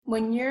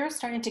when you're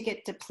starting to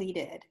get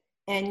depleted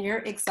and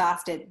you're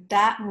exhausted,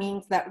 that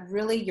means that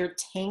really your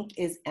tank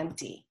is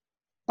empty.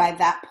 By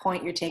that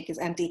point, your tank is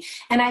empty.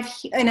 And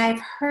I've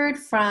heard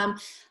from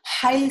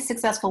highly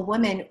successful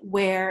women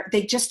where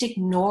they just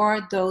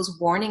ignore those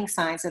warning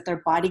signs that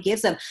their body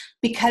gives them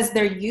because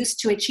they're used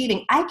to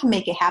achieving. I can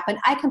make it happen.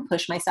 I can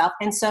push myself.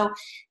 And so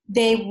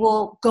they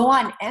will go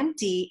on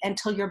empty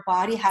until your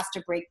body has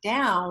to break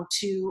down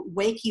to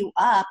wake you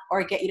up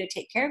or get you to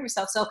take care of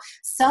yourself. So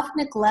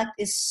self-neglect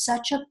is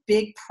such a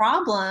big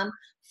problem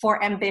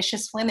for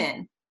ambitious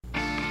women.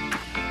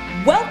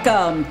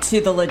 Welcome to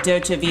the La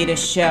Dolce Vita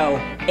Show,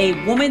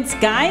 a woman's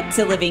guide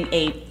to living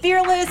a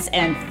fearless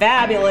and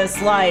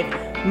fabulous life.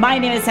 My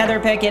name is Heather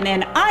Pickin,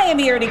 and I am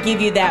here to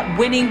give you that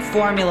winning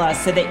formula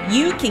so that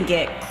you can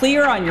get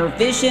clear on your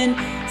vision,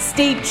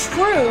 stay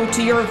true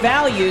to your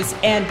values,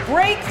 and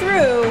break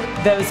through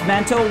those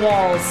mental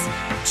walls.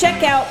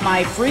 Check out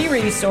my free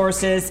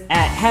resources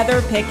at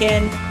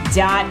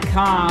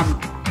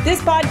heatherpickin.com. This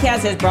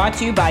podcast is brought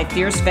to you by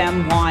Fierce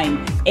Femme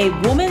Wine, a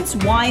woman's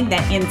wine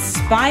that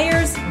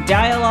inspires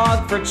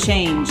dialogue for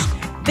change.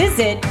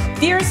 Visit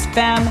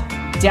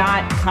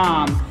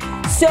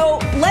fiercefemme.com. So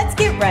let's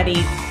get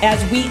ready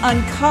as we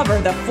uncover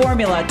the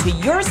formula to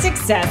your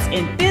success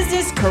in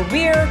business,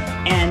 career,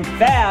 and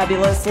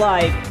fabulous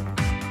life.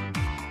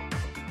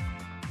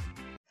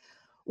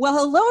 Well,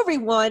 hello,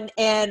 everyone,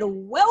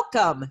 and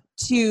welcome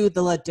to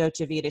the La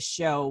Dolce Vita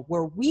Show,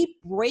 where we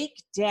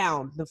break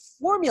down the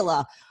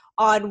formula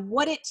on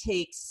what it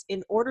takes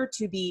in order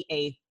to be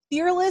a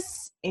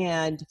fearless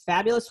and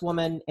fabulous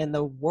woman in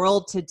the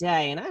world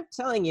today. And I'm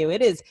telling you,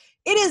 it is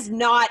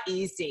not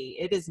easy.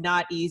 It is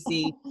not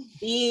easy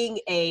being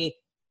a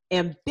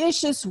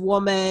ambitious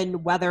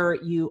woman, whether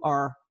you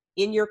are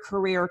in your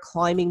career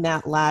climbing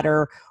that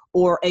ladder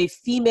or a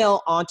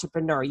female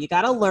entrepreneur. You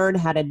got to learn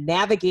how to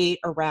navigate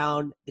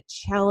around the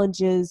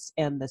challenges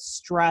and the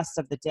stress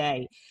of the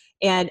day.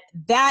 And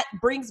that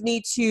brings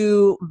me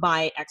to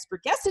my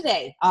expert guest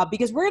today,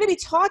 because we're going to be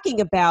talking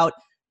about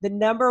the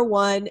number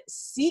one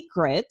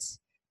secret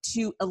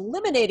to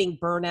eliminating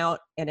burnout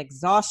and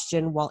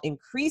exhaustion while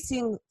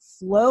increasing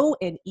flow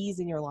and ease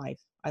in your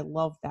life. I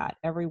love that.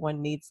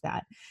 Everyone needs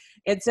that.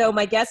 And so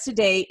my guest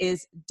today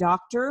is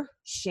Dr.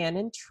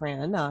 Shannon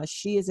Tran.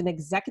 She is an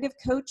executive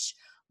coach,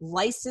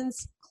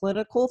 licensed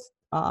clinical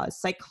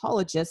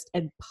psychologist,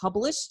 and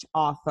published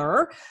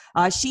author.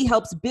 She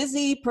helps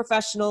busy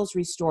professionals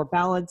restore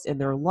balance in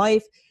their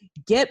life,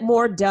 get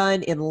more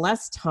done in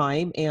less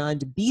time,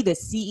 and be the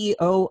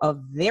CEO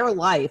of their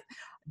life.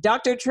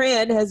 Dr.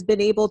 Tran has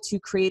been able to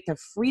create the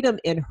freedom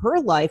in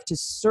her life to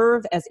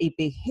serve as a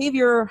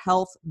behavioral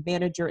health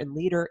manager and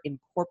leader in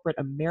corporate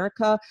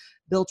America,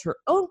 built her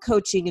own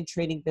coaching and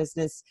training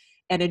business,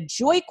 and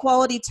enjoy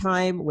quality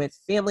time with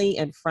family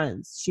and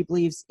friends. She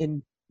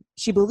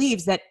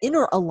believes that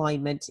inner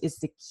alignment is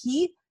the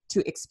key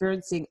to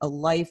experiencing a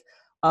life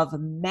of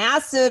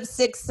massive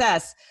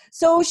success.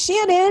 So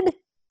Shannon,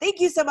 thank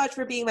you so much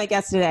for being my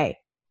guest today.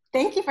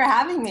 Thank you for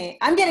having me.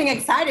 I'm getting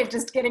excited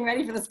just getting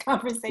ready for this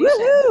conversation.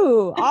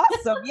 Woohoo!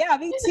 Awesome. Yeah,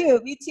 me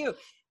too.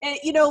 And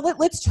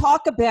let's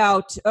talk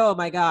about, oh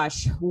my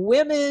gosh,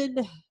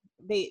 women,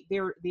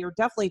 they're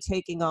definitely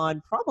taking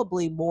on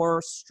probably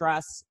more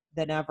stress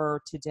than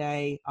ever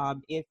today.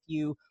 If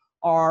you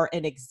are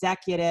an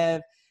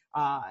executive,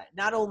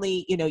 not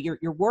only,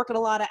 you're working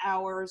a lot of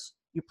hours,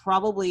 you're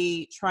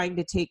probably trying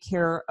to take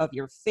care of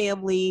your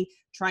family,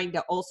 trying to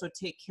also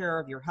take care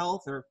of your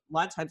health, or a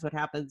lot of times what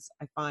happens,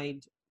 I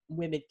find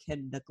women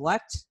can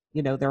neglect,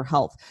 their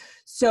health.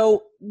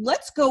 So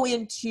let's go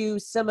into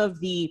some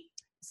of the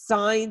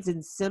signs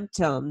and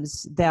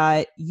symptoms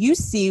that you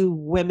see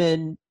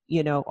women,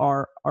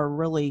 are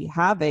really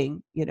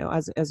having,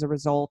 as a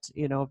result,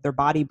 of their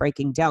body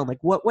breaking down. Like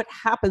what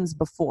happens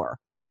before?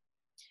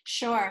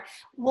 Sure.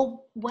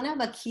 Well, one of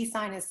the key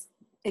signs is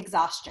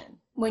exhaustion.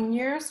 When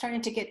you're starting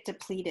to get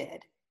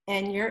depleted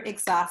and you're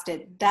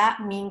exhausted,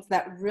 that means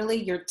that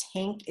really your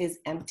tank is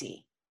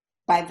empty.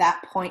 By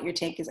that point, your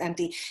tank is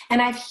empty.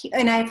 And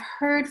I've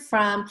heard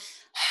from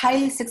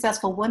highly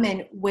successful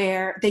women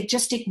where they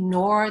just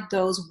ignore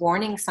those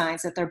warning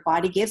signs that their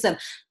body gives them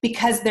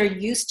because they're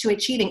used to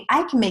achieving.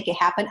 I can make it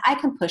happen. I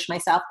can push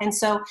myself. And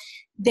so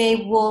they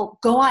will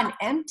go on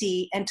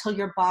empty until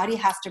your body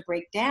has to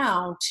break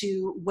down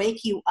to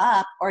wake you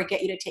up or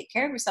get you to take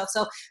care of yourself.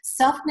 So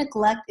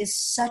self-neglect is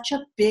such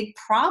a big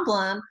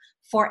problem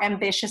for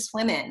ambitious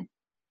women.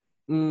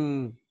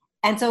 And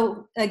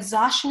so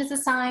exhaustion is a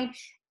sign.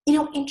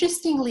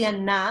 Interestingly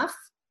enough,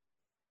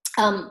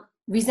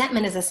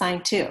 resentment is a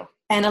sign too.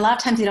 And a lot of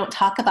times we don't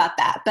talk about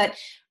that, but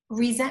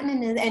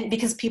resentment is, and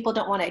because people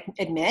don't want to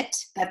admit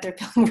that they're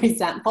feeling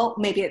resentful,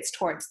 maybe it's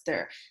towards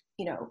their,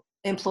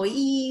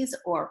 employees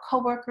or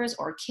coworkers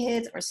or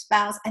kids or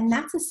spouse. And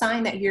that's a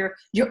sign that you're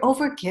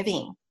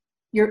overgiving,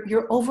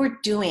 you're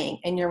overdoing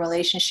in your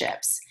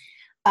relationships.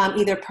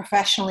 Either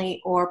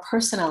professionally or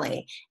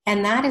personally,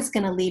 and that is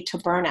going to lead to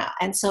burnout.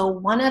 And so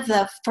one of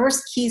the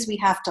first keys we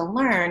have to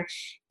learn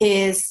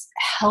is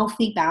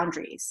healthy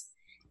boundaries.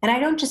 And I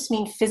don't just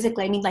mean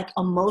physically, I mean like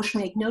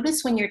emotionally. Like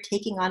notice when you're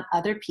taking on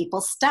other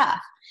people's stuff.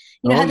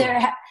 You know, Oh, yeah.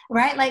 Heather,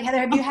 right? Like Heather,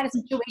 have you had a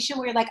situation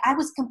where you're like, I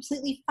was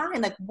completely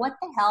fine. Like what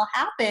the hell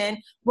happened?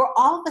 Where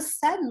all of a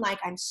sudden, like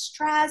I'm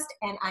stressed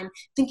and I'm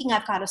thinking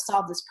I've got to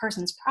solve this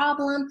person's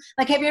problem.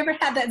 Like, have you ever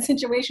had that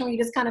situation where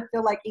you just kind of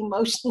feel like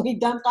emotionally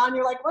dumped on?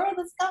 You're like, where did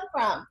this come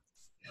from?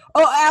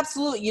 Oh,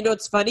 absolutely. You know,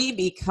 it's funny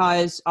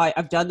because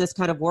I've done this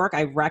kind of work.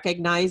 I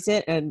recognize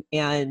it, and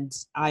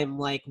I'm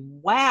like,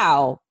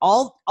 wow,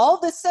 all of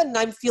a sudden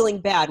I'm feeling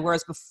bad.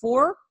 Whereas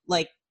before,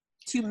 like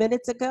 2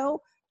 minutes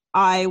ago,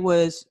 I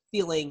was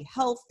feeling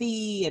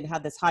healthy and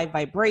had this high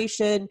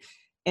vibration.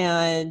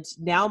 And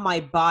now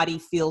my body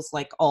feels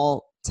like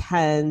all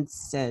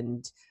tense,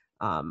 and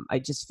I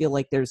just feel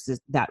like there's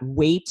that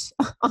weight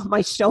on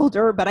my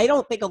shoulder. But I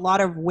don't think a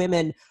lot of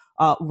women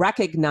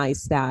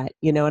recognize that,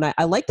 you know, and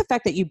I like the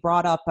fact that you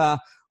brought up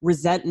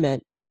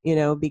resentment, you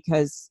know,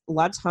 because a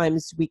lot of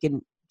times we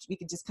can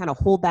just kind of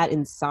hold that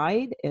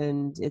inside,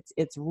 and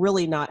it's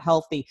really not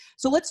healthy.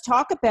 So let's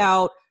talk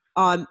about,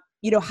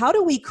 you know, how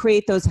do we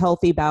create those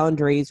healthy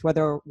boundaries,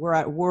 whether we're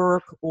at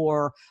work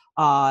or,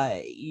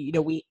 you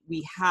know, we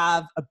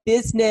have a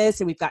business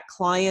and we've got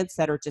clients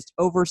that are just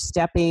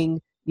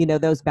overstepping, you know,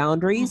 those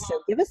boundaries. So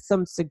give us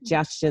some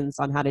suggestions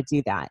on how to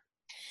do that.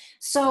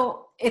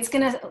 So it's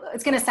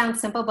gonna sound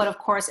simple, but of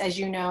course, as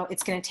you know,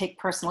 it's gonna take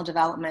personal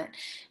development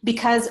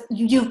because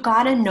you've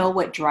got to know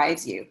what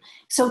drives you.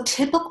 So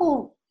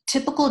typical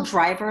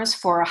drivers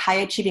for a high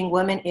achieving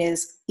woman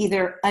is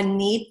either a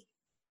need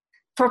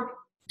for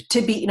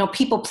to be, you know,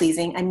 people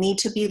pleasing, a need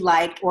to be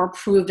liked or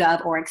approved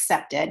of or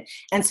accepted,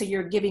 and so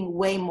you're giving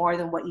way more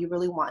than what you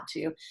really want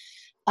to.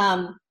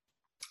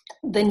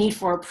 The need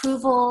for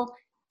approval,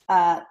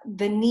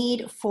 the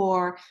need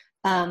for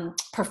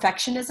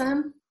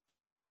perfectionism.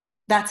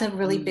 That's a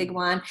really big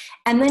one.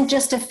 And then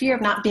just a fear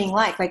of not being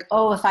liked. Like,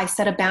 oh, if I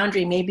set a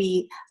boundary,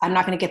 maybe I'm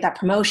not going to get that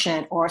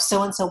promotion, or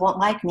so-and-so won't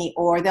like me,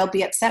 or they'll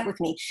be upset with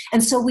me.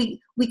 And so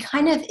we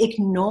kind of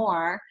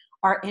ignore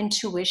our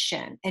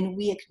intuition, and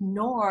we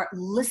ignore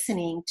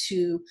listening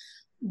to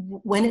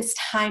when it's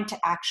time to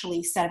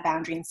actually set a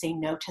boundary and say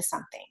no to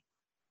something.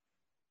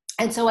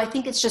 And so I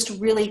think it's just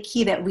really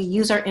key that we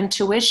use our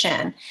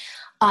intuition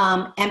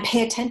and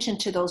pay attention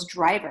to those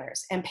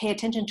drivers and pay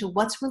attention to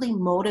what's really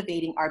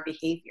motivating our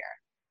behavior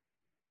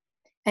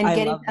and I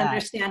getting love to that.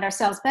 understand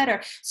ourselves better.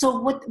 So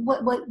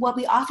what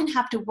we often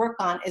have to work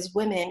on as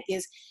women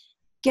is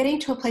getting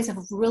to a place of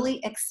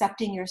really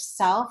accepting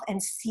yourself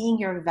and seeing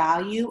your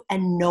value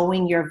and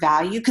knowing your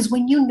value. Because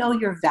when you know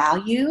your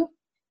value,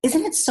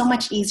 isn't it so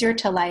much easier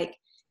to like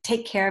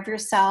take care of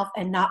yourself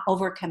and not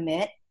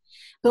overcommit?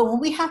 But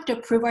when we have to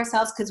prove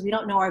ourselves because we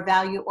don't know our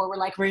value, or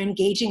we're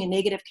engaging in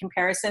negative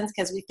comparisons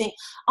because we think,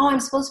 oh, I'm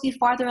supposed to be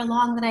farther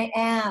along than I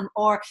am,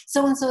 or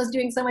so-and-so is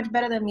doing so much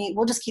better than me,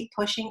 we'll just keep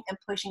pushing and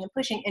pushing and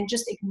pushing and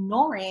just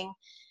ignoring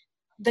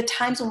the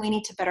times when we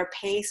need to better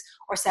pace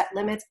or set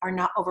limits or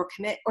not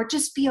overcommit or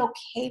just be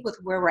okay with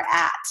where we're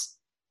at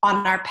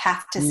on our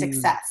path to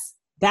success.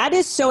 That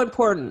is so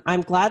important.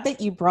 I'm glad that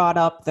you brought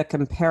up the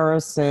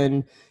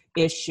comparison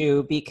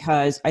issue,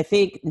 because I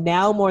think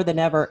now more than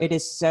ever, it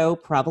is so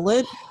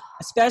prevalent,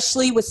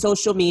 especially with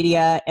social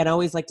media. And I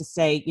always like to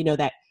say, you know,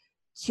 that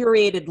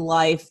curated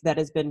life that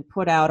has been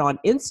put out on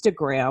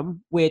Instagram,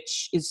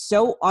 which is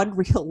so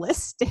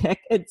unrealistic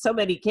in so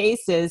many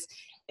cases.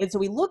 And so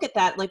we look at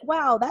that like,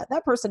 wow,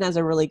 that person has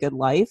a really good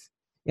life,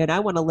 and I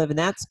want to live in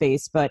that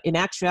space. But in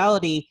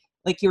actuality,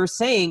 like you were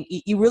saying,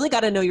 you really got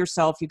to know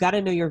yourself. You got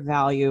to know your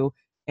value,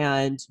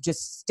 and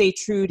just stay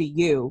true to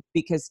you,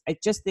 because I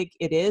just think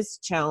it is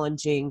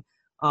challenging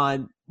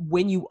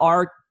when you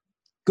are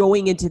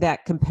going into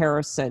that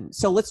comparison.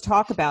 So let's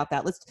talk about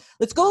that.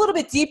 Let's go a little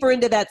bit deeper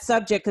into that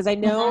subject, because I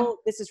know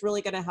this is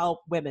really going to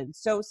help women.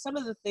 So some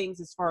of the things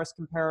as far as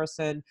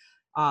comparison,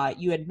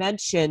 you had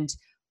mentioned,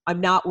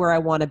 I'm not where I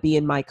want to be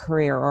in my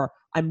career, or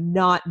I'm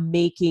not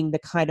making the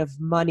kind of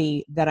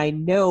money that I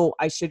know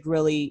I should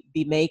really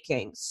be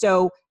making.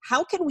 So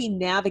how can we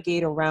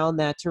navigate around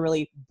that to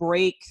really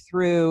break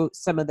through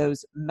some of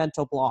those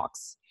mental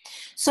blocks?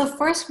 So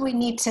first we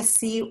need to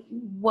see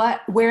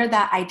where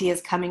that idea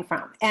is coming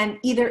from. And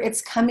either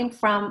it's coming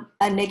from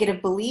a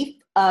negative belief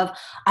of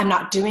I'm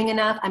not doing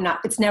enough,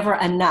 it's never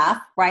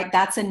enough, right?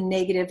 That's a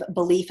negative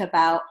belief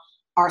about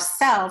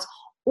ourselves.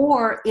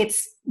 Or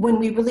it's when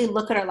we really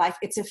look at our life,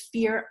 it's a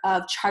fear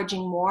of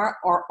charging more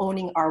or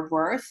owning our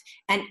worth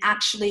and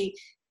actually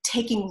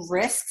taking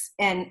risks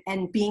and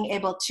being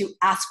able to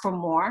ask for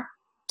more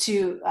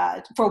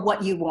for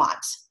what you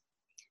want.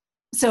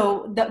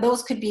 So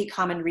those could be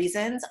common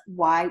reasons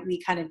why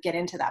we kind of get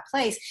into that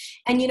place.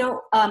 And, you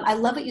know, I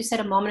love what you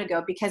said a moment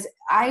ago, because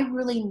I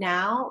really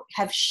now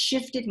have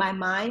shifted my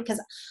mind, because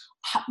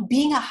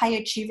being a high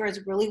achiever is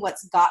really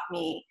what's got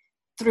me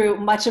through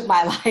much of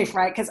my life,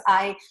 right? Because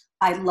I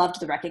loved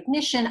the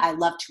recognition. I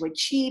love to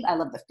achieve. I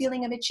love the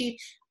feeling of achieve,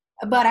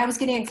 but I was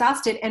getting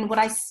exhausted. And what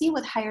I see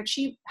with high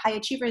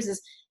achievers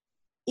is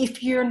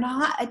if you're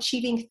not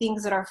achieving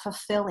things that are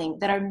fulfilling,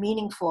 that are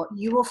meaningful,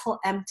 you will feel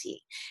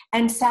empty.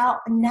 And so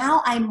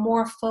now I'm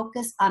more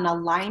focused on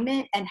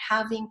alignment and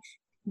having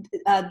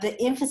the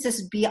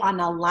emphasis be on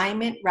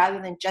alignment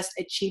rather than just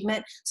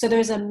achievement. So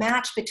there's a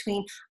match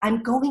between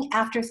I'm going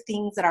after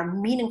things that are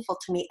meaningful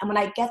to me. And when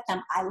I get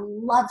them, I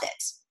love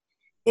it.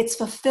 It's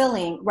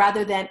fulfilling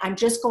rather than I'm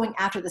just going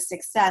after the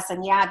success.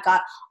 And yeah, I've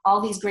got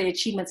all these great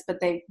achievements, but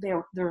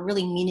they're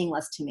really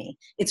meaningless to me.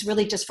 It's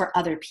really just for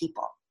other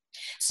people.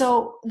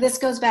 So this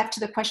goes back to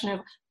the question of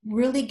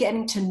really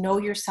getting to know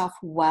yourself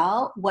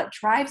well, what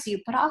drives you,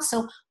 but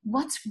also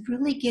what's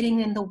really getting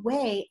in the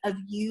way of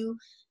you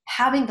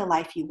having the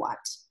life you want,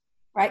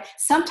 right?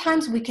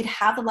 Sometimes we could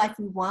have the life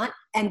we want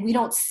and we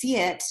don't see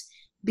it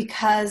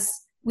because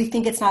we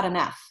think it's not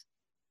enough.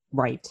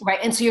 Right. Right.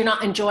 And so you're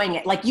not enjoying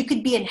it. Like you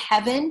could be in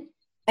heaven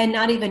and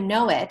not even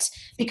know it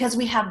because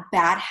we have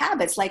bad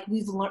habits. Like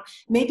we've learned,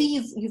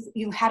 maybe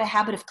you've had a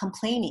habit of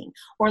complaining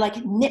or like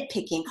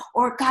nitpicking,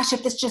 or gosh,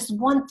 if this just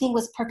one thing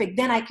was perfect,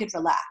 then I could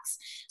relax.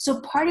 So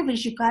part of it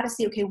is you've got to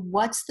see, okay,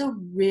 what's the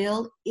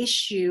real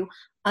issue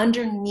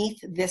underneath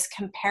this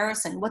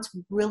comparison? What's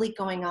really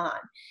going on?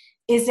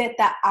 Is it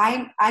that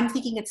I'm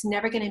thinking it's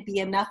never going to be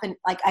enough and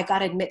like I got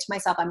to admit to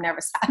myself I'm never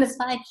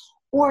satisfied?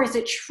 Or is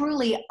it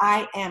truly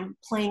I am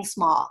playing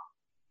small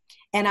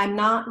and I'm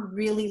not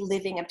really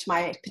living up to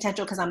my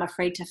potential because I'm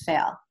afraid to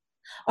fail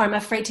or I'm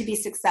afraid to be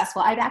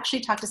successful? I've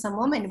actually talked to some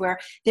women where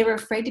they were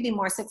afraid to be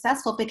more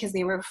successful because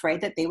they were afraid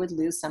that they would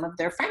lose some of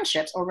their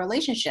friendships or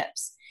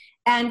relationships.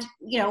 And,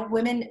 you know,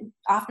 women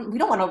often, we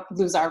don't want to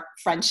lose our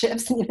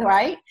friendships,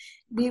 right?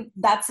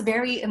 That's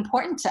very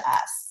important to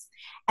us.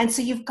 And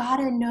so you've got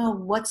to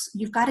know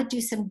you've got to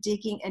do some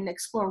digging and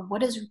explore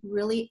what is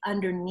really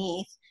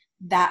underneath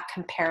that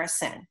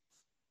comparison,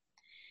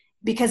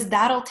 because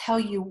that'll tell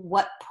you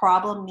what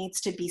problem needs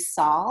to be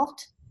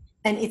solved.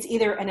 And it's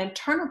either an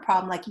internal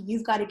problem, like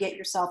you've got to get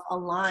yourself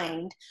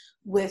aligned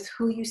with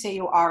who you say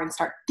you are and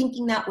start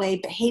thinking that way,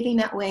 behaving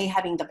that way,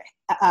 having the,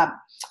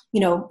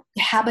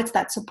 habits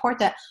that support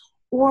that,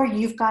 or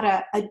you've got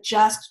to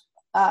adjust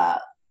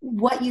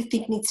what you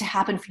think needs to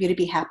happen for you to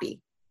be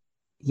happy.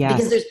 Yes.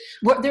 Because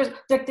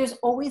there's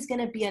always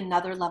going to be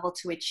another level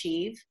to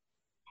achieve.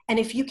 And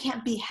if you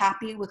can't be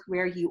happy with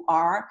where you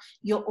are,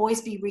 you'll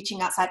always be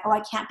reaching outside. Oh, I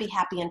can't be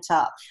happy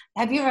until.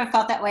 Have you ever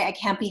felt that way? I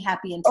can't be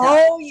happy until.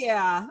 Oh,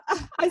 yeah.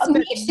 I spent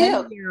me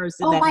too. many years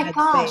in oh that my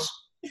gosh.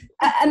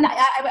 And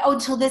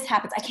Until this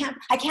happens,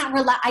 I can't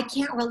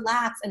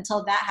relax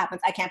until that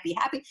happens. I can't be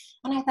happy.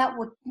 And I thought,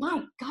 well,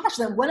 my gosh,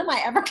 then when am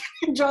I ever going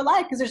to enjoy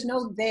life? Because there's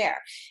no there.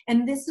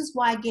 And this is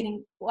why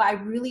I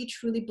really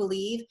truly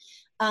believe,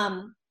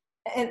 and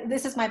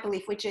this is my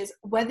belief, which is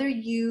whether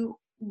you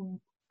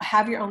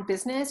have your own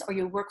business or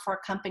you work for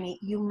a company,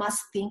 you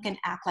must think and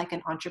act like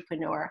an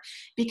entrepreneur,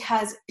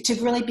 because to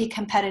really be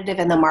competitive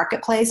in the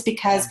marketplace,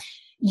 because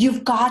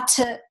you've got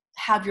to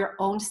have your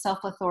own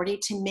self-authority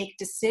to make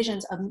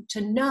decisions,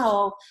 to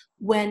know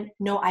when,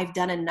 no, I've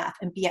done enough,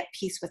 and be at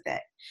peace with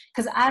it.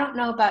 Because I don't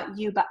know about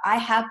you, but I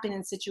have been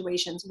in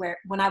situations where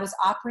when I was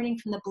operating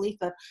from the belief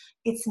of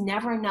it's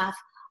never enough,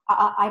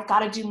 I've got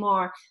to do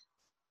more,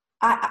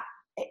 I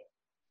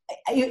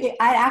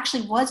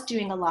actually was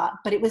doing a lot,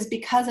 but it was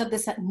because of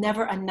this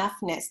never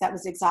enoughness that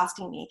was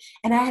exhausting me.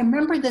 And I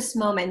remember this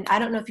moment. I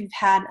don't know if you've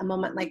had a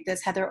moment like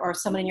this, Heather, or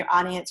someone in your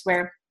audience,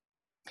 where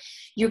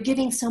you're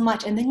giving so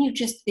much and then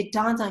it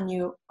dawns on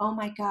you, oh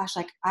my gosh,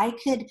 like I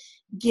could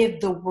give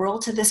the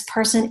world to this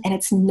person and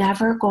it's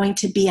never going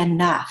to be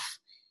enough.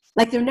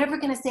 Like they're never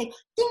going to say,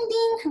 ding,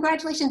 ding,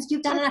 congratulations,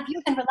 you've done enough,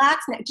 you can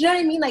relax now. Do you know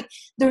what I mean? Like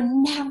they're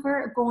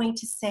never going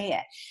to say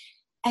it.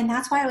 And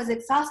that's why I was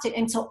exhausted.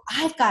 And so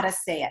I've got to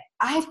say it.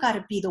 I've got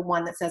to be the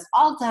one that says,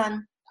 all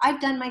done. I've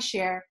done my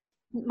share.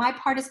 My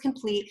part is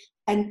complete.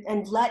 And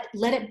let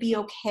it be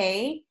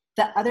okay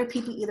that other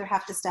people either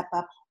have to step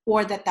up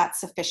or that's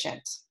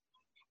sufficient.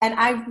 And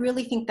I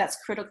really think that's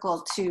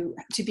critical to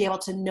be able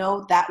to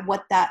know that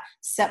what that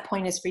set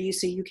point is for you,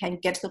 so you can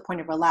get to the point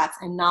of relax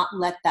and not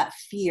let that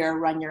fear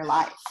run your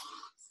life.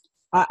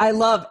 I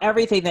love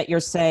everything that you're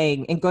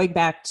saying. And going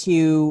back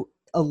to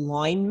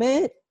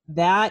alignment,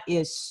 that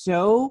is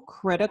so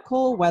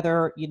critical,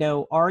 whether,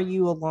 are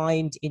you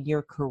aligned in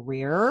your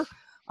career,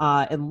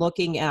 and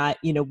looking at,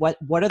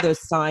 what are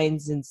those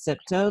signs and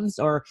symptoms,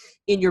 or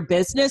in your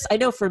business. I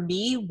know for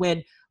me,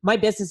 when my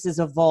business has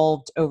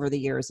evolved over the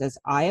years as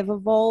I have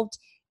evolved,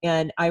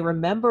 and I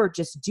remember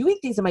just doing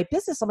things in my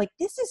business, I'm like,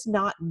 this is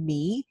not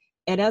me.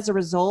 And as a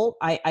result,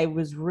 I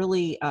was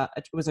really,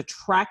 was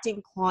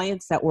attracting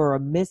clients that were a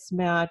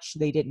mismatch.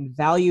 They didn't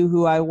value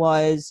who I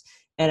was.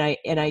 And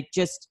I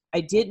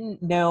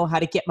didn't know how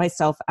to get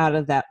myself out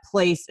of that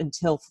place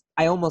until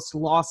I almost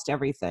lost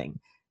everything.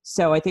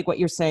 So I think what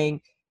you're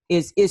saying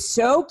is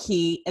so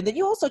key. And then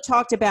you also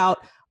talked about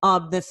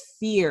the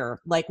fear,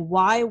 like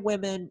why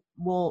women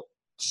won't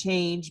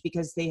change,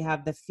 because they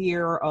have the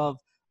fear of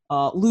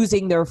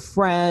losing their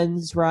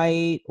friends,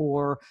 right?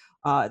 Or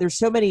there's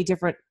so many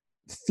different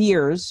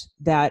fears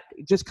that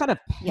just kind of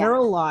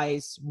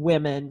paralyze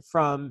women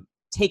from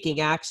taking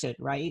action,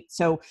 right?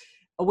 So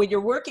when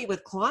you're working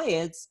with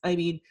clients, I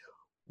mean,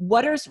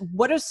 what are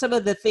some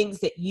of the things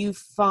that you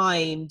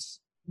find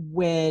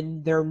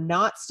when they're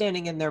not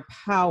standing in their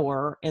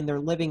power and they're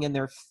living in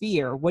their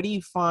fear? What do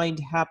you find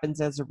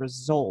happens as a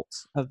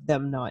result of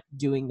them not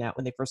doing that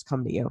when they first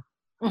come to you?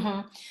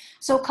 Mm-hmm.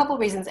 So a couple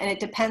reasons, and it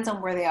depends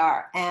on where they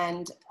are.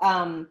 And,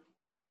 and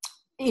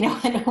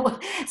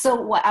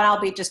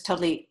I'll be just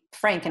totally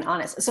frank and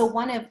honest. So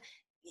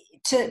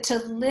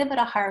to live at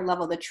a higher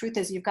level, the truth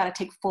is you've got to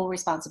take full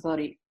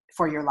responsibility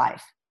for your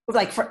life,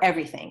 like for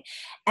everything.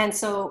 And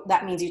so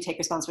that means you take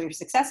responsibility for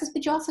successes,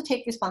 but you also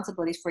take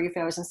responsibilities for your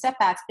failures and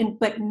setbacks,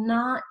 but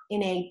not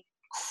in a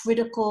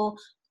critical,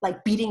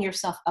 like beating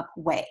yourself up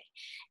way.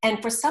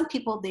 And for some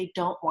people, they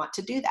don't want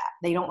to do that.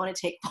 They don't want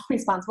to take full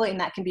responsibility, and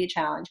that can be a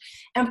challenge.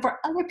 And for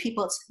other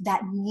people, it's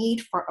that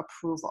need for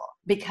approval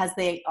because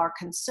they are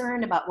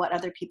concerned about what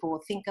other people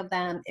will think of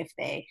them if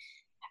they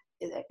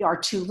are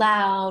too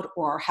loud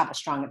or have a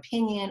strong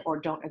opinion or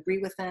don't agree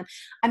with them.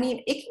 I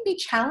mean, it can be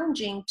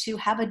challenging to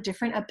have a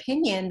different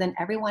opinion than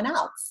everyone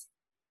else,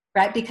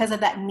 right? Because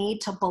of that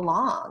need to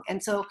belong.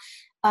 And so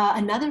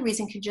another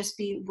reason could just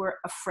be we're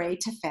afraid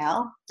to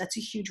fail. That's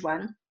a huge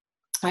one,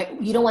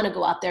 right? You don't want to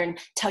go out there and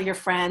tell your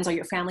friends or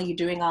your family you're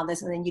doing all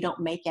this and then you don't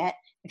make it,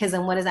 because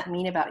then what does that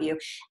mean about you?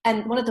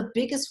 And one of the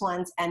biggest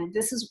ones, and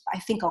this is, I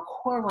think, a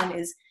core one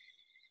is,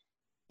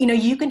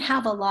 you can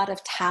have a lot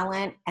of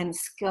talent and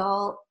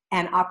skill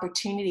and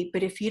opportunity,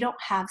 but if you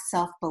don't have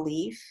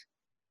self-belief,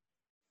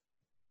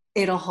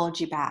 it'll hold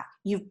you back.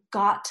 You've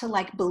got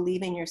to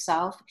believe in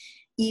yourself,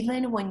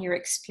 even when your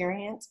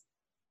experience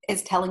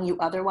is telling you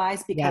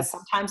otherwise, because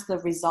sometimes the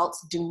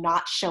results do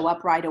not show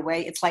up right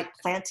away. It's like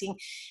planting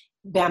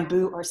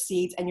bamboo or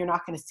seeds and you're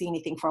not going to see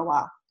anything for a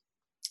while.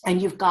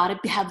 And you've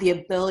got to have the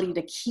ability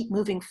to keep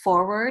moving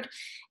forward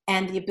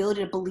and the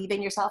ability to believe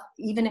in yourself,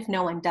 even if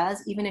no one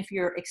does, even if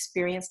your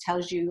experience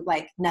tells you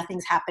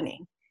nothing's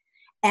happening.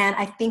 And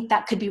I think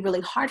that could be really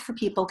hard for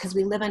people because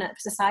we live in a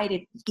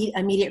society of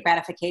immediate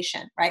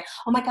gratification, right?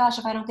 Oh my gosh,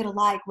 if I don't get a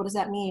like, what does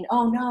that mean?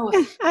 Oh no.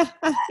 It's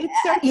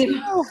so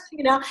true.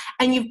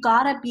 And you've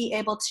got to be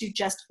able to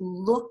just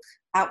look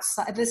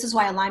outside. This is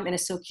why alignment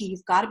is so key.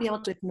 You've got to be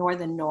able to ignore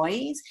the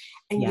noise,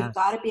 and you've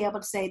got to be able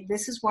to say,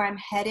 this is where I'm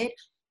headed,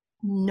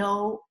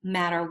 no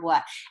matter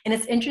what. And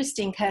it's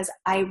interesting because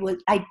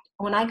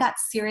when I got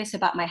serious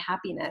about my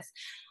happiness,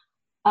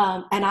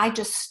 and I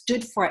just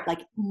stood for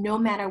it, no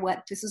matter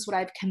what, this is what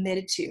I've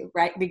committed to,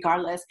 right?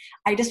 Regardless.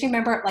 I just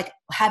remember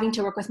having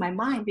to work with my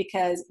mind,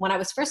 because when I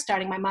was first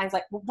starting, my mind's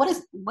like, well, what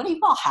are you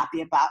all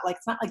happy about?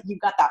 It's not like you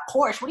got that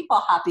Porsche. What are you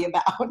all happy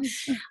about?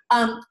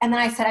 And then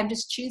I said, I'm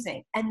just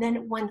choosing. And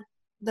then when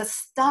the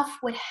stuff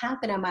would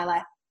happen in my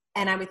life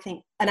and I would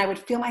think, and I would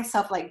feel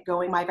myself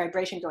my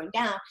vibration going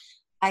down,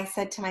 I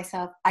said to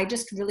myself, I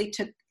just really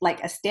took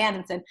a stand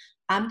and said,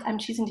 I'm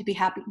choosing to be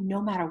happy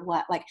no matter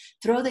what.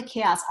 Throw the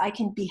chaos. I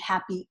can be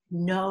happy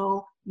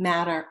no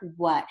matter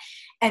what.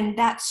 And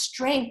that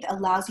strength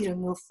allows you to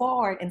move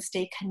forward and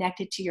stay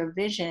connected to your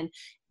vision,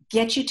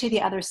 get you to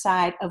the other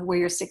side of where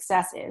your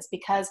success is,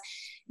 because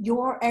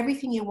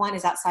everything you want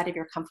is outside of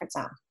your comfort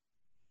zone.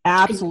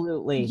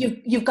 Absolutely.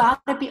 You've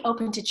got to be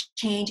open to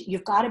change.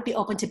 You've got to be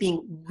open to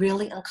being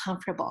really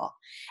uncomfortable.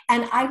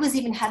 And I was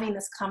even having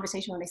this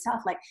conversation with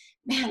myself,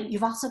 man,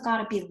 you've also got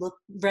to be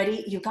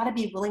ready. You've got to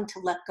be willing to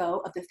let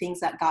go of the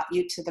things that got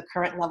you to the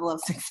current level of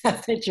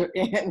success that you're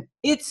in.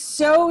 It's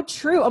so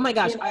true. Oh my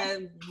gosh.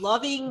 I'm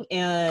loving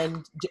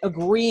and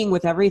agreeing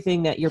with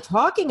everything that you're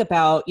talking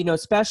about,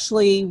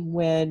 especially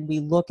when we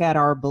look at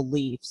our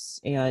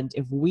beliefs. And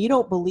if we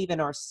don't believe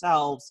in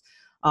ourselves,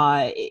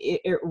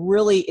 it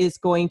really is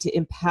going to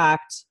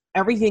impact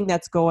everything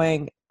that's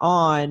going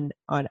on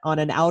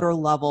an outer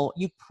level.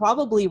 You've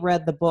probably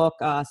read the book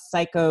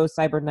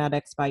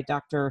Psycho-Cybernetics by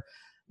Dr.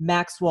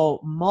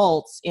 Maxwell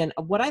Maltz. And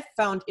what I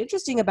found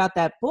interesting about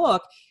that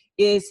book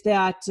is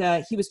that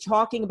he was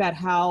talking about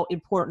how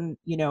important,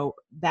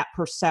 that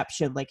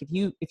perception,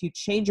 if you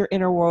change your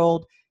inner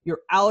world, your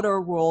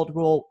outer world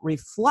will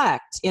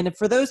reflect. And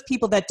for those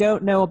people that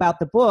don't know about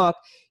the book,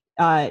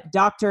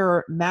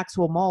 Dr.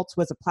 Maxwell Maltz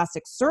was a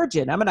plastic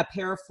surgeon. I'm going to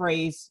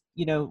paraphrase,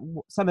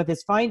 some of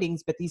his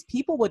findings, but these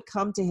people would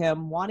come to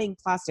him wanting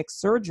plastic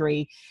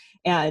surgery.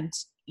 And,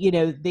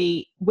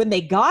 when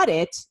they got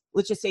it,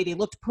 let's just say they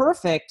looked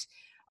perfect.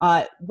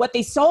 What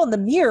they saw in the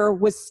mirror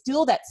was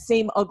still that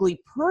same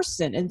ugly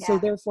person. And so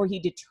therefore he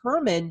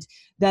determined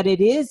that it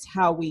is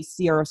how we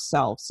see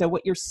ourselves. So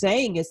what you're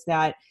saying is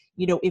that,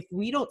 if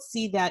we don't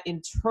see that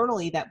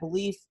internally, that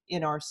belief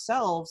in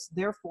ourselves,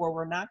 therefore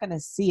we're not going to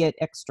see it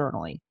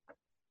externally.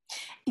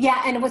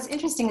 Yeah. And what's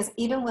interesting is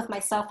even with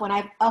myself, when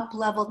I've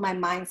up-leveled my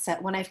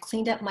mindset, when I've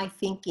cleaned up my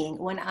thinking,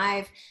 when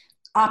I've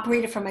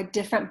operated from a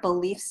different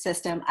belief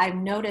system, I've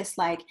noticed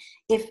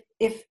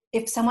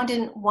if someone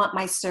didn't want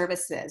my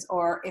services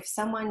or if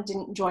someone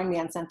didn't join me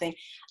on something,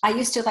 I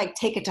used to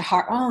take it to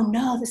heart. Oh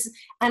no,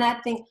 and I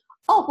think,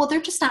 oh, well,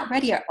 they're just not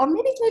ready. Or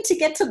maybe you need to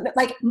get to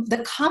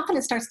the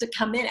confidence starts to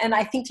come in. And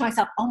I think to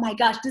myself, oh my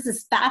gosh, this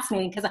is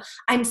fascinating because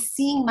I'm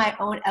seeing my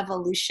own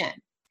evolution.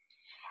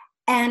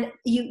 And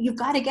you've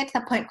got to get to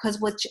that point,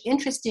 because what's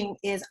interesting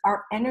is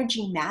our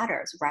energy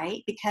matters,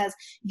 right? Because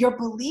your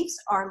beliefs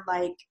are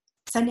like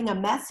sending a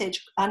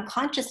message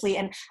unconsciously.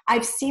 And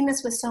I've seen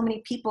this with so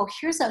many people.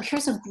 Here's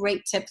a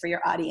great tip for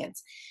your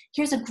audience.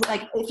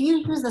 Like, if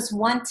you use this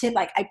one tip,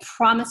 like, I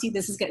promise you,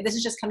 this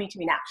is just coming to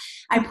me now.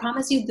 I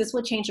promise you this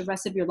will change the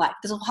rest of your life.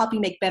 This will help you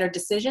make better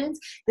decisions.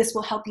 This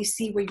will help you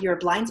see where your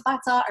blind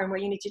spots are and where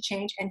you need to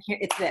change. And here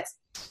it's this.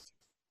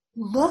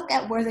 Look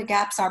at where the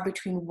gaps are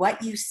between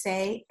what you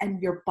say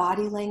and your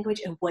body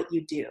language and what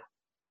you do.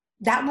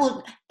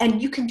 And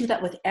you can do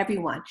that with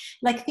everyone.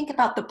 Like, think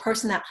about the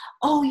person that,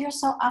 oh, you're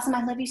so awesome,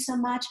 I love you so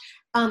much.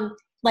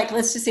 Like,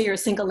 let's just say you're a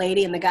single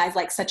lady and the guy's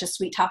like such a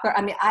sweet talker.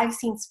 I mean, I've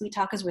seen sweet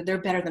talkers where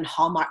they're better than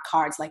Hallmark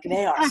cards. Like,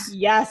 they are.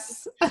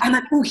 Yes. I'm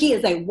like, oh, he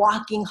is a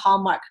walking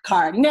Hallmark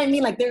card. You know what I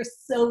mean? Like, they're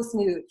so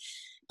smooth.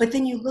 But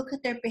then you look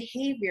at their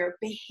behavior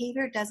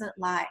doesn't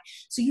lie.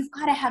 So you've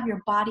got to have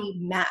your body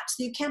match.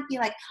 So you can't be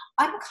like,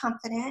 I'm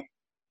confident.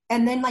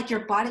 And then, like,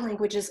 your body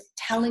language is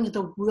telling you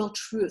the real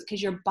truth,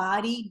 because your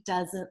body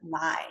doesn't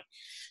lie.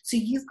 So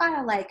you've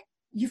got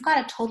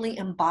to totally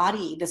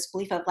embody this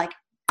belief of, like,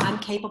 I'm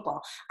capable.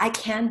 I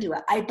can do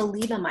it. I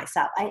believe in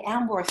myself. I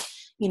am worth,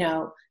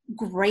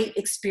 great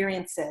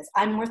experiences.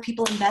 I'm worth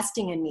people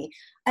investing in me.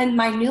 And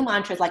my new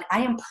mantra is, like,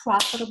 I am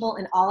profitable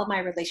in all of my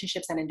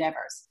relationships and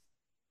endeavors.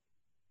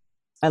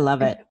 I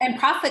love it. And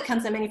profit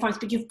comes in many forms,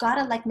 but you've got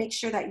to, like, make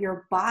sure that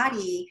your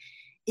body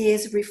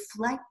is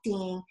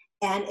reflecting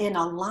and in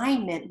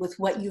alignment with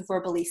what you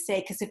verbally say.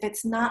 Because if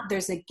it's not,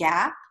 there's a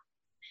gap.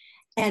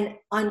 And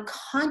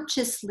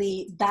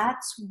unconsciously,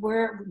 that's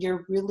where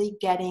you're really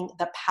getting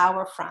the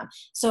power from.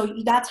 So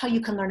that's how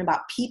you can learn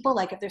about people.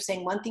 Like, if they're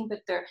saying one thing,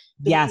 but they're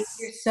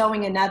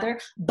showing another,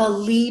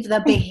 believe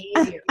the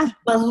behavior.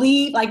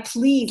 Believe, like,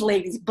 please,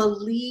 ladies,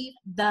 believe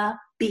the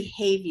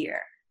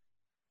behavior.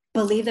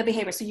 Believe the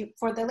behavior. So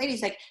for the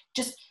ladies, like,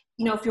 just,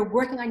 if you're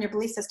working on your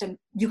belief system,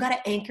 you got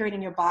to anchor it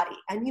in your body.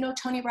 And,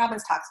 Tony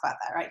Robbins talks about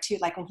that, right? Too.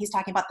 Like, when he's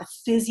talking about the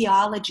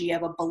physiology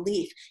of a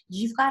belief,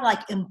 you've got to,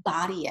 like,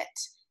 embody it.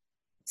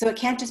 So it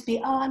can't just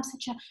be, oh, I'm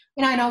such a,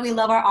 I know we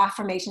love our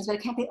affirmations, but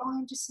it can't be, oh,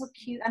 I'm just so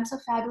cute, I'm so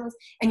fabulous.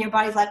 And your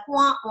body's like,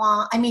 wah,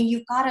 wah. I mean,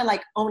 you've got to,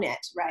 like, own it,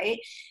 right?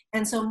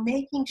 And so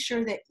making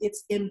sure that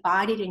it's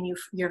embodied in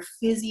your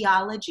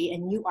physiology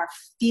and you are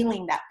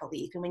feeling that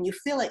belief. And when you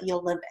feel it,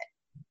 you'll live it.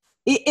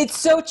 It's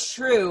so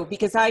true,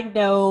 because I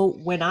know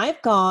when I've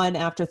gone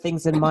after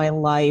things in my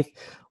life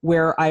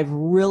where I've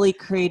really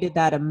created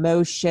that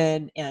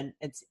emotion and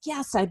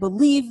yes, I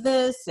believe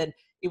this, and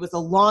it was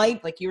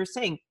aligned, like you were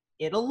saying,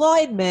 in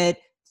alignment,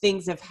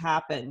 things have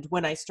happened.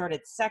 When I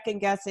started second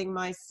guessing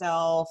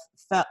myself,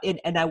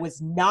 and I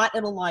was not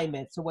in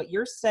alignment. So what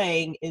you're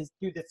saying is,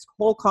 through this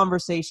whole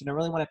conversation, I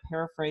really want to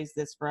paraphrase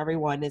this for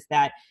everyone, is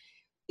that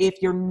if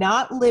you're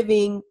not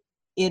living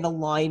in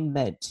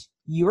alignment,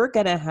 you're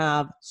going to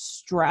have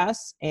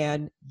stress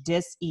and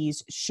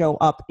dis-ease show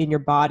up in your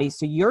body.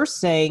 So you're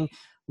saying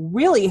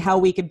really how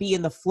we can be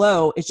in the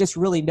flow is just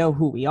really know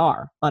who we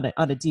are on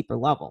a deeper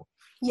level.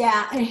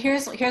 Yeah. And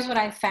here's what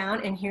I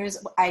found. And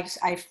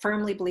I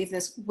firmly believe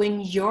this.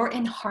 When you're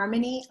in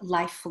harmony,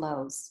 life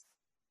flows.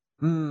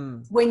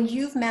 When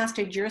you've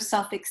mastered your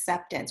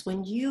self-acceptance,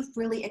 when you've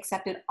really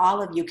accepted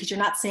all of you, because you're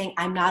not saying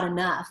I'm not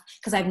enough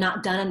because I've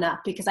not done enough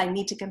because I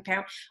need to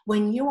compare.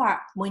 When you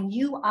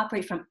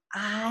operate from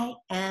I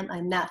am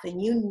enough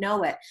and you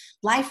know it,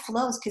 life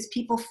flows because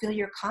people feel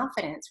your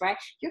confidence, right?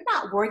 You're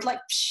not worried, like,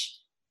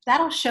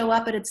 that'll show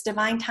up at its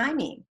divine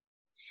timing.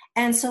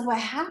 And so what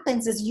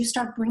happens is you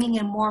start bringing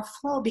in more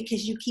flow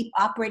because you keep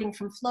operating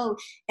from flow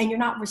and you're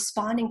not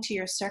responding to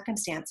your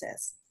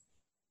circumstances.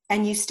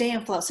 And you stay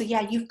in flow. So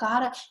yeah, you've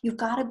got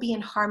to be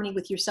in harmony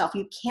with yourself.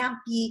 You can't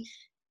be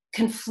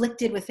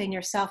conflicted within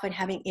yourself and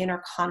having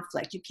inner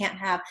conflict.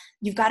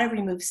 You've got to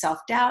remove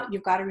self-doubt.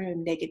 You've got to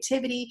remove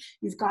negativity.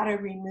 You've got to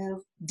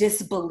remove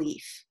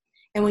disbelief.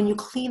 And when you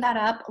clean that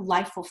up,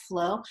 life will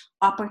flow.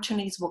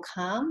 Opportunities will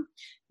come.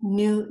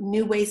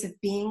 New ways of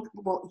being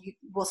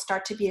will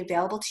start to be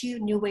available to you.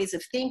 New ways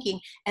of thinking.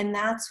 And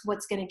that's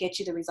what's going to get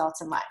you the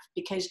results in life,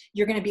 because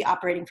you're going to be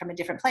operating from a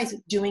different place,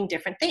 doing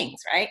different things,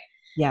 right?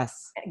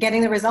 Yes.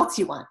 Getting the results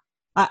you want.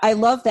 I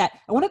love that.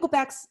 I want to go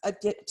back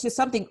to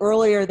something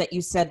earlier that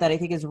you said that I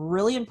think is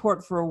really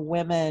important for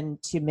women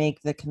to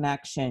make the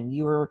connection.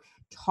 You were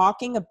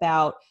talking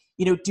about,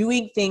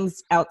 doing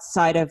things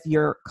outside of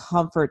your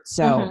comfort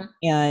zone.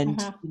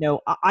 And,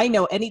 I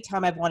know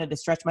anytime I've wanted to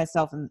stretch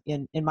myself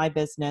in my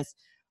business,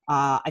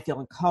 I feel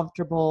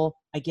uncomfortable.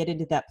 I get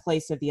into that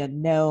place of the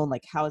unknown,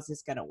 like, how is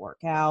this going to work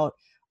out?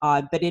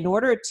 But in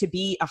order to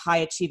be a high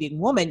achieving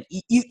woman,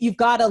 you've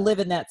got to live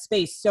in that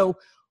space. So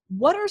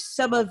what are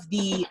some of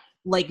the,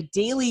 like,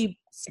 daily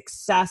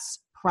success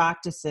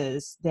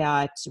practices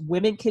that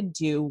women can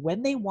do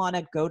when they want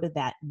to go to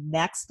that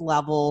next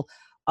level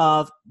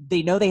of,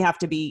 they know they have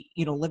to be,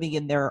 living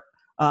in their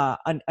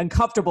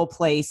uncomfortable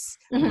place,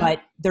 but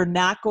they're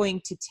not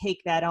going to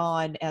take that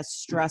on as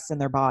stress in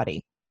their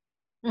body?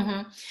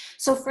 hmm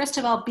So first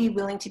of all, be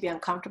willing to be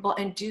uncomfortable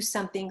and do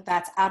something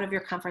that's out of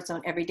your comfort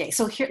zone every day.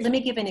 So here, let me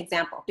give an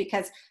example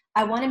because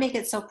I want to make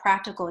it so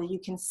practical. You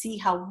can see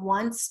how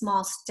one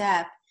small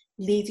step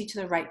leads you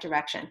to the right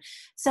direction.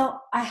 So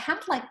I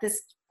had like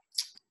this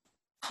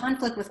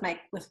conflict with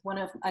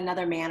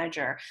another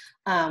manager.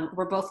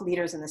 We're both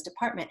leaders in this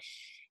department,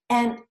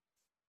 and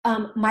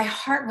my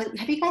heart was,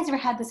 have you guys ever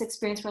had this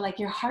experience where like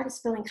your heart is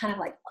feeling kind of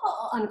like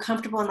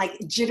uncomfortable and like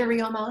jittery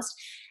almost?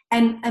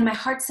 And my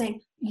heart's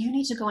saying, you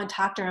need to go and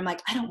talk to her. I'm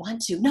like, I don't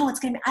want to. No, it's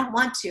going to be, I don't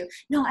want to.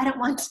 No, I don't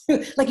want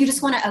to. Like you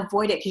just want to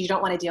avoid it because you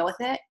don't want to deal with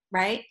it,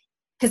 right?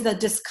 Because the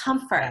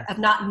discomfort of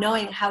not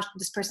knowing how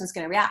this person's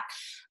going to react.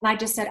 And I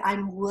just said,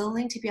 I'm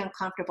willing to be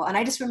uncomfortable. And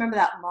I just remember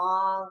that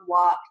long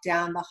walk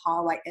down the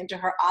hallway into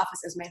her office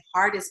as my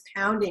heart is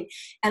pounding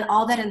and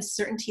all that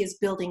uncertainty is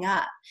building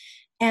up.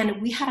 And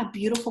we had a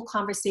beautiful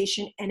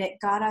conversation and it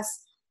got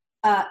us,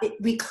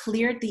 we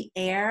cleared the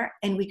air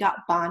and we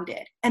got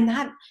bonded. And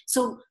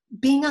so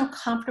being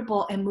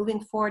uncomfortable and moving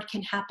forward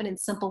can happen in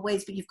simple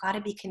ways, but you've got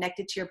to be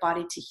connected to your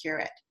body to hear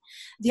it.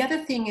 The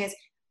other thing is,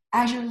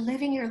 as you're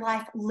living your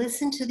life,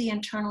 listen to the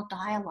internal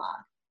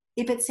dialogue.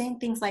 If it's saying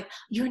things like,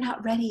 you're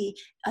not ready,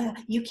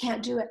 you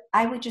can't do it,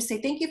 I would just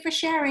say, thank you for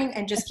sharing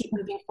and just keep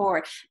moving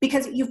forward.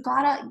 Because you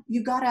gotta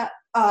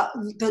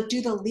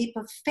do the leap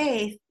of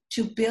faith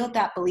to build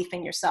that belief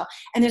in yourself.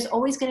 And there's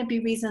always going to be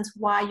reasons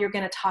why you're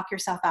going to talk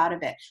yourself out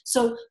of it.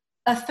 So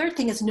a third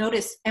thing is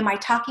notice, am I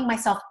talking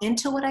myself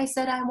into what I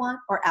said I want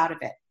or out of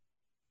it?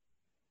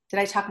 Did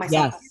I talk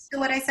myself into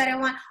what I said I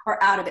want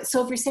or out of it?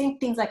 So if you're saying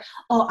things like,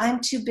 oh,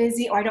 I'm too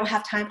busy or I don't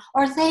have time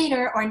or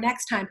later or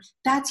next time,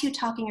 that's you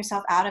talking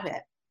yourself out of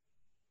it.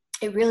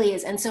 It really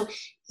is. And so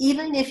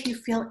even if you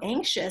feel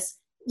anxious,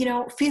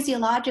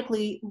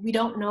 physiologically, we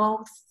don't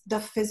know the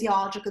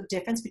physiological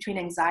difference between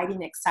anxiety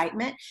and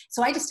excitement.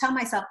 So I just tell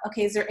myself,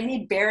 okay, is there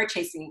any bear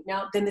chasing me?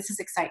 No, then this is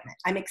excitement.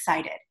 I'm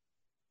excited.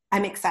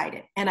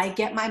 And I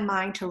get my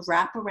mind to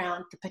wrap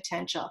around the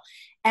potential.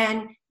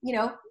 And,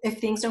 if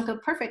things don't go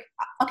perfect,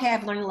 okay,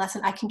 I've learned a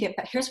lesson. I can get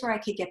better. Here's where I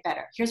could get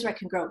better. Here's where I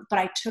can grow. But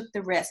I took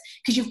the risk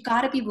because you've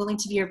got to be willing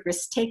to be a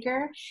risk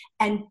taker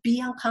and be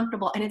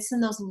uncomfortable. And it's in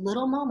those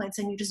little moments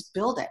and you just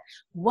build it.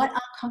 What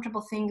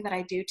uncomfortable thing did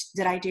I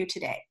do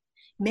today?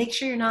 Make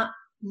sure you're not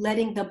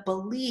letting the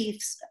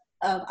beliefs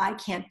of I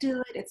can't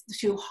do it. It's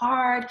too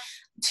hard,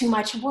 too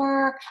much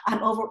work.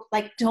 I'm over,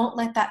 don't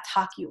let that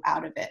talk you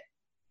out of it.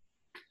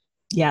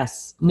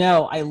 Yes.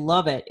 No, I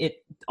love it.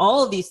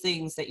 All of these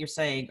things that you're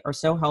saying are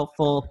so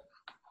helpful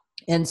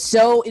and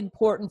so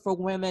important for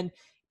women.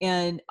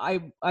 And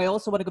I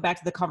also want to go back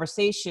to the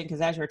conversation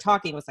because as you were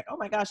talking, it was like, oh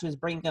my gosh, it was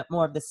bringing up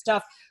more of this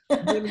stuff.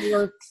 When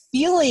you're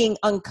feeling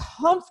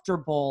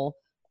uncomfortable,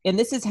 and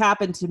this has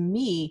happened to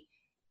me,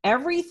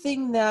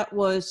 everything that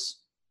was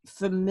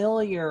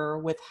familiar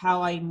with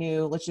how I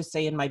knew, let's just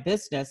say in my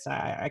business,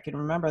 I can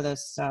remember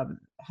this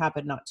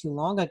happened not too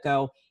long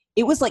ago.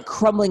 It was like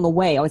crumbling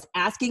away. I was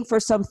asking for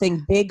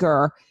something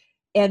bigger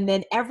and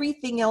then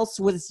everything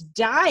else was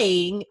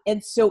dying.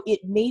 And so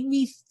it made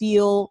me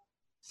feel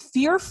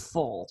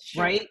fearful,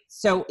 right?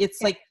 So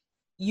it's like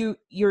you're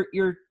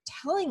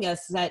telling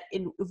us that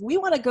if we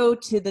want to go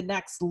to the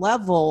next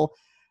level,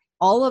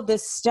 all of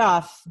this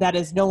stuff that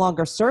is no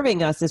longer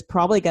serving us is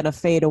probably going to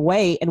fade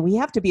away. And we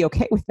have to be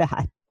okay with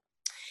that.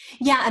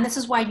 Yeah, and this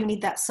is why you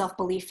need that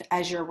self-belief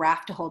as your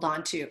raft to hold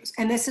on to.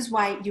 And this is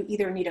why you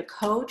either need a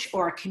coach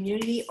or a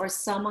community or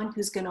someone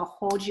who's going to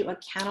hold you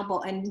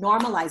accountable and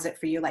normalize it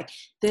for you. Like,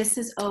 this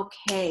is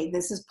okay.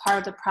 This is part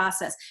of the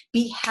process.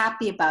 Be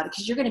happy about it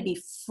because you're going to be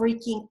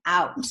freaking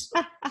out.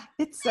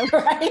 It's so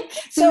right.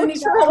 So you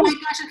need true. Oh my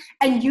gosh.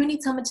 And you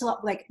need someone to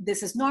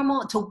this is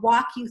normal, to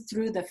walk you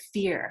through the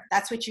fear.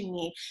 That's what you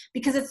need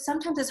because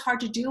sometimes it's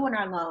hard to do when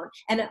we're alone.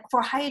 And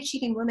for high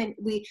achieving women,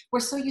 we're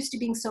so used to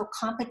being so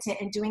competent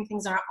and doing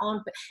things on our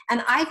own,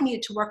 and I've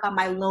needed to work on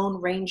my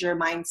Lone Ranger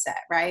mindset,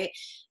 right?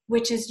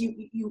 Which is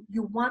you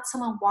want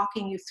someone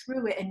walking you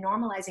through it and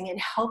normalizing it and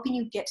helping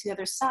you get to the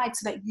other side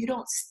so that you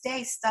don't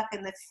stay stuck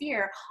in the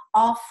fear,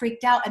 all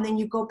freaked out, and then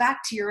you go back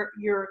to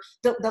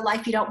the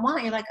life you don't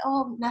want. You're like,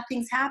 oh,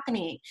 nothing's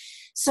happening.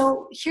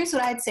 So here's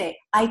what I'd say.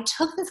 I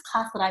took this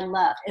class that I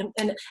loved,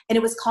 and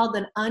it was called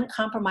An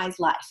Uncompromised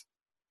Life.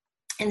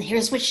 And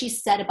here's what she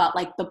said about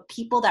the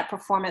people that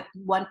perform at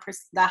 1%,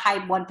 the high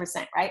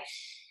 1%, right?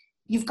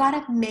 You've got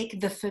to make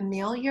the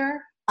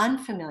familiar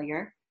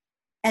unfamiliar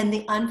and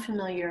the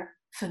unfamiliar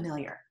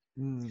familiar.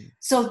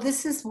 So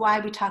this is why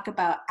we talk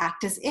about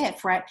act as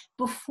if, right?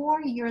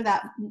 Before you're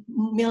that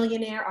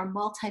millionaire or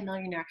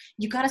multimillionaire,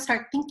 you got to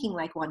start thinking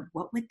like one.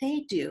 What would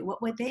they do?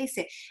 What would they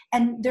say?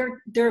 And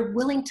they're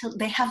willing to,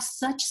 they have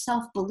such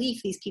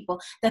self-belief, these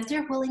people, that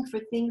they're willing for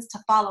things to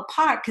fall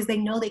apart because they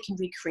know they can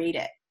recreate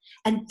it.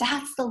 And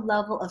that's the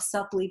level of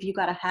self-belief you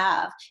got to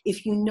have.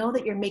 If you know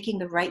that you're making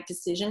the right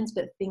decisions,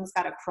 but things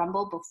got to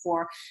crumble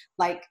before,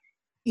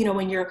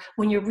 when you're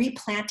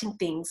replanting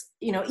things,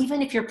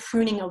 even if you're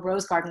pruning a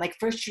rose garden, like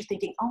first you're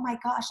thinking, oh my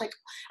gosh, like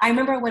I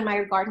remember when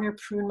my gardener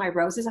pruned my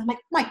roses, I'm like,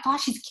 oh my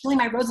gosh, he's killing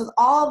my roses.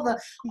 All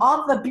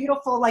the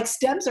beautiful like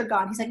stems are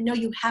gone. He's like, no,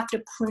 you have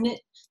to prune it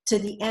to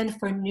the end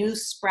for new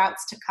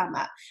sprouts to come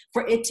up,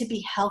 for it to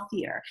be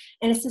healthier.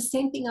 And it's the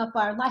same thing of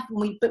our life.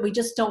 But we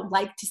just don't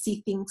like to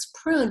see things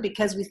pruned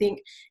because we think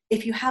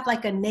if you have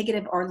like a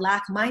negative or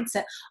lack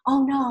mindset,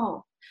 oh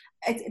no,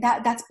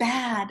 that's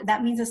bad.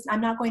 That means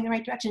I'm not going the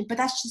right direction. But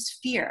that's just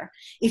fear.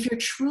 If you're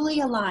truly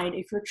aligned,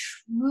 if you're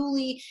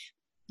truly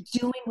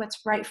doing what's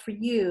right for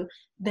you,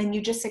 then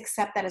you just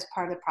accept that as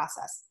part of the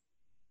process.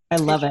 I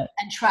love it.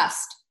 And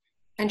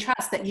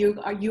trust that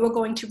you are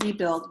going to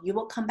rebuild. You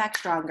will come back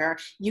stronger.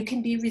 You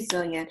can be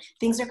resilient.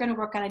 Things are going to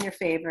work out in your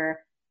favor.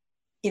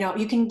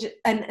 You can,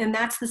 and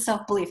that's the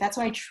self-belief. That's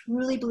why I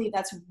truly believe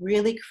that's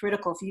really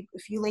critical.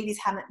 If you ladies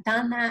haven't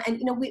done that,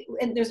 and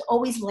and there's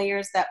always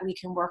layers that we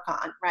can work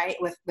on, right?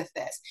 With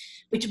this,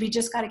 which we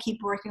just got to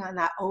keep working on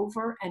that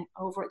over and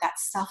over. That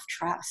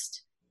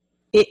self-trust.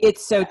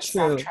 It's so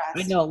true.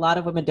 I know a lot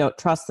of women don't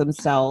trust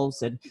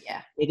themselves, and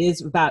it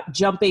is about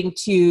jumping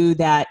to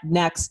that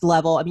next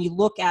level. I mean, you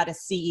look at a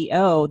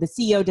CEO. The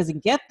CEO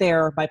doesn't get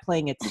there by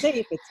playing it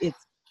safe.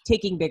 It's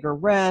taking bigger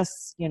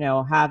risks,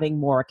 having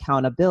more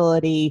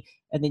accountability,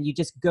 and then you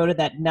just go to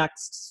that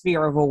next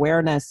sphere of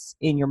awareness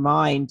in your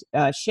mind.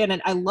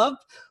 Shannon, I love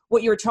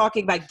what you were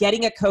talking about,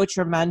 getting a coach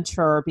or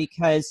mentor,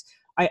 because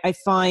I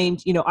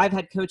find, I've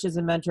had coaches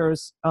and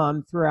mentors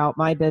throughout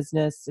my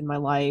business in my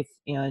life,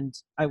 and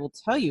I will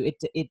tell you, it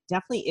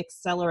definitely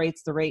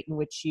accelerates the rate in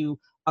which you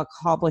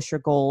accomplish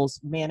your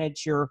goals,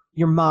 manage your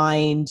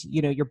mind,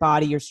 your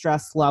body, your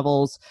stress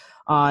levels.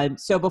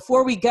 So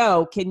before we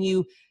go, can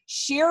you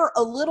share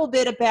a little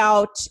bit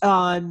about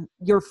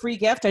your free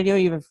gift? I know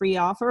you have a free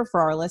offer for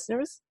our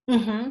listeners.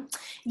 Mm-hmm.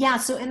 Yeah.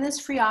 So in this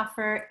free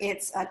offer,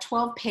 it's a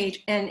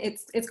 12-page, and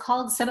it's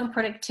called 7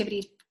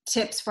 Productivity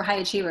Tips for High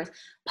Achievers.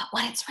 But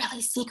what it's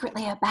really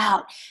secretly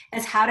about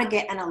is how to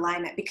get an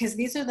alignment, because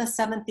these are the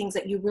 7 things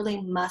that you really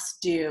must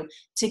do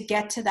to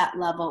get to that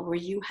level where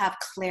you have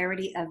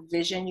clarity of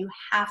vision. You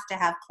have to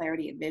have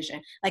clarity of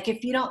vision. Like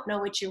if you don't know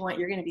what you want,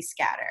 you're going to be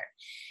scattered.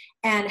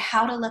 And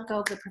how to let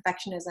go of the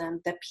perfectionism,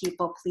 the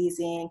people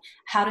pleasing,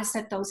 how to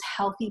set those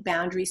healthy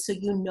boundaries so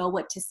you know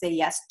what to say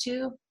yes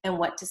to and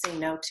what to say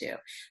no to.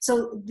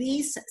 So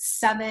these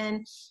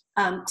 7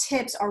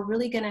 tips are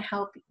really going to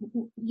help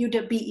you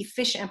to be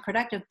efficient and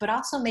productive, but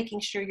also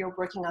making sure you're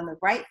working on the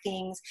right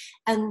things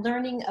and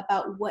learning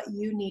about what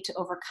you need to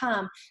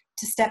overcome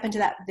to step into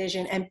that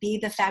vision and be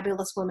the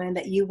fabulous woman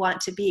that you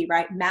want to be,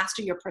 right?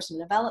 Master your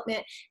personal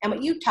development and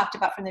what you talked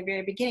about from the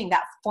very beginning,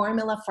 that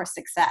formula for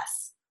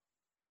success.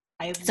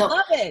 I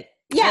love it.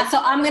 Yeah, so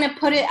I'm going to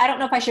put it, I don't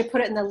know if I should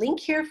put it in the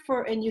link here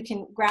and you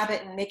can grab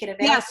it and make it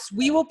available. Yes,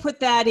 we will put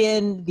that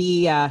in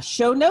the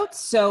show notes.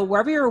 So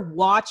wherever you're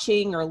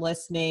watching or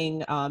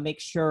listening,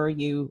 make sure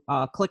you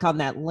click on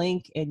that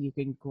link and you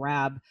can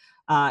grab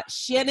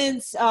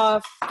Shannon's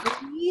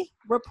free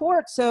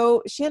report.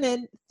 So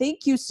Shannon,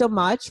 thank you so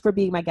much for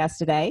being my guest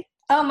today.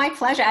 Oh, my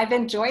pleasure. I've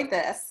enjoyed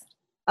this.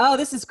 Oh,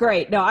 this is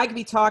great. No, I could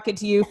be talking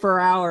to you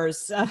for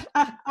hours. And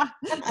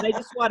I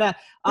just want to,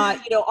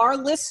 our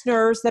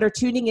listeners that are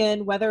tuning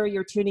in, whether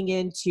you're tuning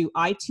in to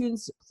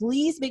iTunes,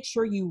 please make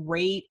sure you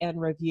rate and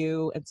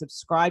review and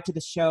subscribe to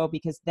the show,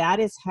 because that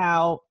is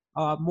how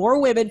more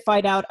women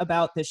find out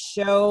about the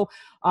show.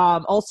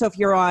 Also, if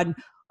you're on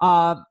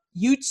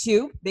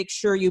YouTube, make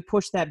sure you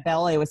push that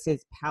bell. I always say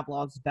it's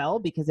Pavlov's bell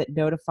because it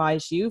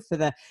notifies you for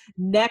the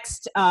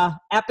next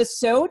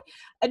episode.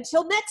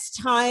 Until next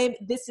time,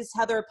 this is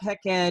Heather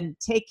Pickin.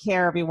 Take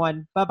care,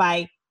 everyone.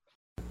 Bye-bye.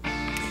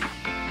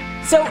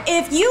 So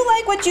if you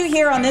like what you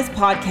hear on this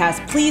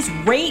podcast, please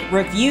rate,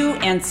 review,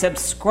 and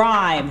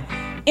subscribe.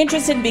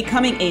 Interested in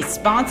becoming a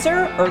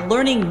sponsor or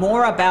learning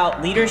more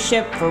about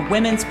leadership for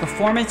women's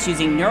performance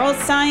using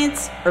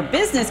neuroscience or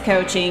business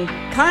coaching,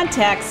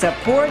 contact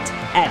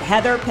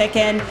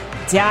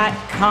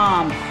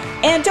support@heatherpickin.com.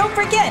 And don't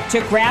forget to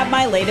grab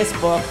my latest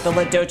book, The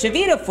La Dolce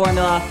Vita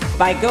Formula,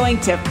 by going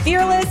to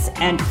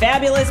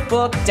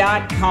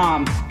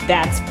fearlessandfabulousbook.com.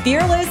 That's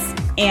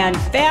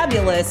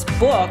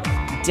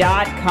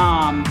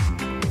fearlessandfabulousbook.com.